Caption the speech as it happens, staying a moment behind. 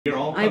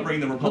covering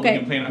the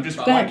Republican plan. I'm just,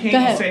 Go why ahead, can't go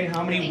you ahead. say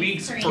how many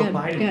weeks for Go ahead,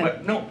 Biden? go ahead.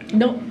 What? No.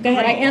 No, go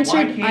ahead. I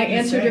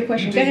answered your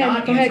question. You Go did ahead,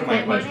 not go ahead, answer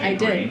my Courtney. question, I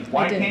Corinne. did.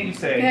 Why I did. can't you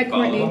say Go ahead,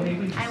 Courtney. how many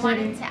weeks? I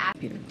wanted to ask.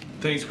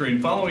 Thanks,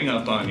 Corinne. Following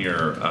up on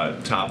your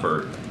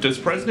topper, does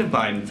President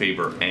Biden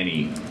favor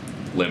any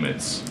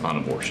limits on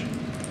abortion?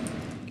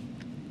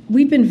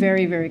 We've been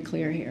very, very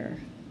clear here.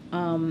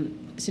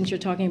 Since you're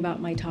talking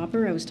about my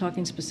topper, I was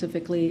talking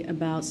specifically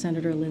about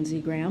Senator Lindsey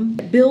Graham.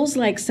 Bills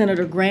like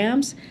Senator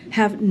Graham's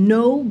have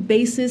no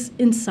basis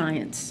in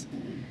science,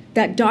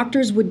 that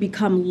doctors would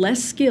become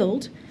less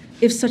skilled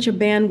if such a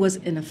ban was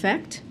in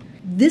effect.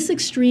 This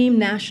extreme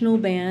national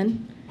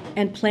ban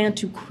and plan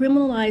to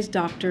criminalize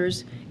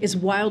doctors is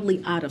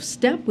wildly out of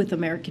step with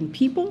American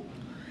people.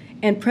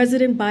 And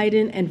President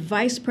Biden and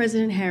Vice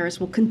President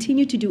Harris will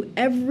continue to do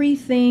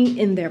everything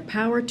in their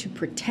power to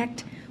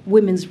protect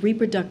women's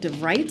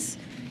reproductive rights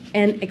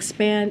and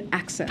expand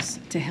access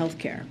to health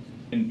care.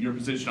 And your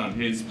position on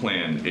his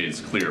plan is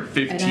clear. And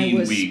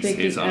 15 weeks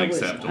is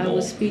unacceptable. I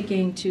was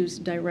speaking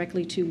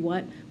directly to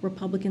what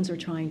Republicans are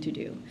trying to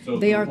do. So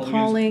They are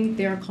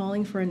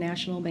calling for a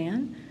national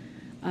ban,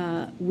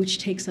 which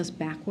takes us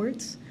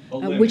backwards.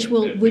 Which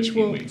will,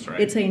 15 weeks, right?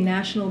 It's a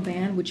national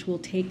ban which will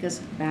take us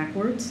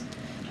backwards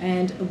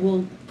and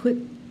will put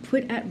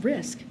at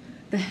risk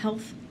the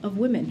health of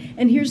women.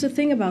 And here's the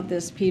thing about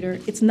this, Peter,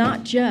 it's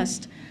not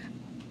just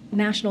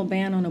national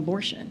ban on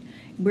abortion.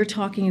 We're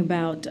talking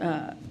about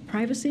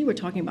privacy, we're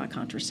talking about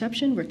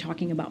contraception, we're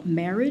talking about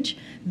marriage.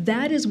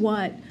 That is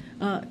what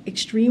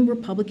extreme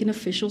Republican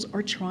officials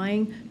are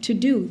trying to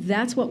do.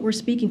 That's what we're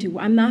speaking to.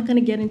 I'm not going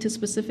to get into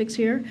specifics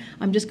here.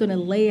 I'm just going to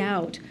lay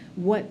out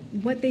what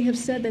they have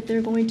said that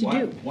they're going to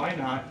do. Why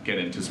not get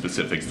into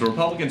specifics? The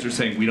Republicans are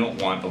saying we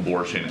don't want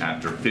abortion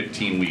after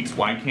 15 weeks.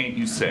 Why can't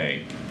you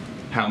say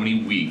how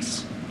many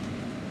weeks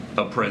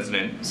a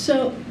president thinks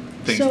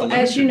the limit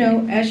as you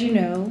should be?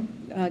 know,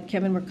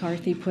 Kevin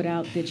McCarthy put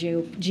out the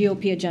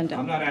GOP agenda.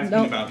 I'm not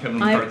asking about Kevin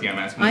McCarthy. I'm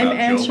asking about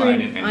Joe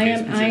Biden and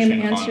his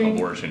position on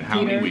abortion.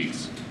 How many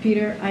weeks?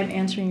 Peter, I'm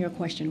answering your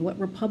question. What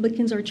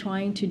Republicans are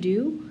trying to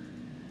do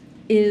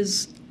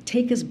is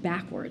take us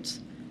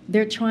backwards.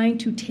 They're trying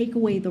to take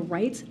away the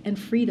rights and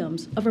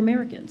freedoms of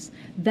Americans.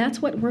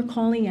 That's what we're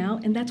calling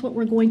out, and that's what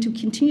we're going to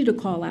continue to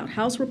call out.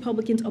 House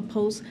Republicans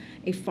oppose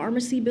a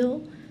pharmacy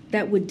bill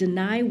that would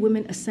deny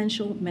women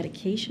essential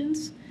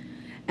medications.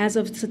 As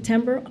of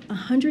September,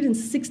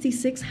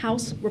 166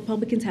 House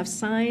Republicans have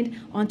signed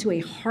onto a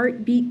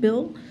heartbeat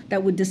bill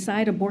that would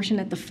decide abortion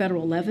at the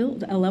federal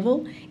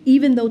level,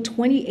 even though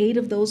 28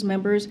 of those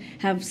members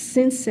have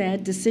since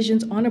said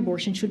decisions on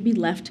abortion should be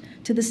left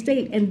to the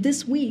state. And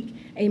this week,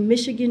 a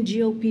Michigan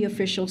GOP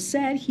official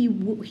said he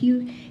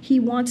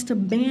wants to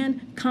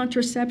ban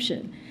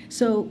contraception.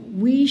 So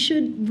we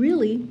should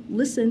really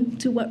listen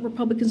to what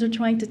Republicans are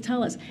trying to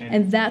tell us.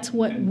 And that's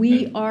what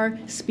we are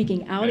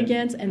speaking out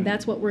against, and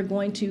that's what we're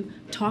going to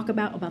talk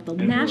about the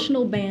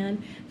national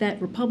ban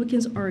that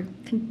Republicans are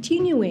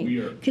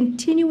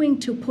continuing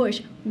to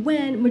push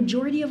when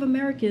majority of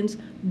Americans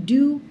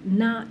do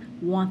not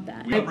want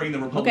that. We bring the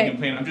Republican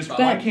plan. I'm just,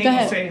 why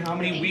can't you say how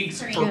many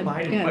weeks for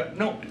Biden? But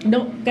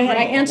no, go ahead.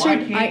 I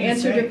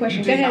answered your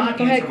question. Go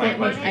ahead,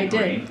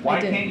 Courtney.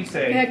 Why can't you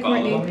say? Go ahead,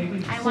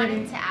 Courtney. I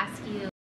wanted to ask you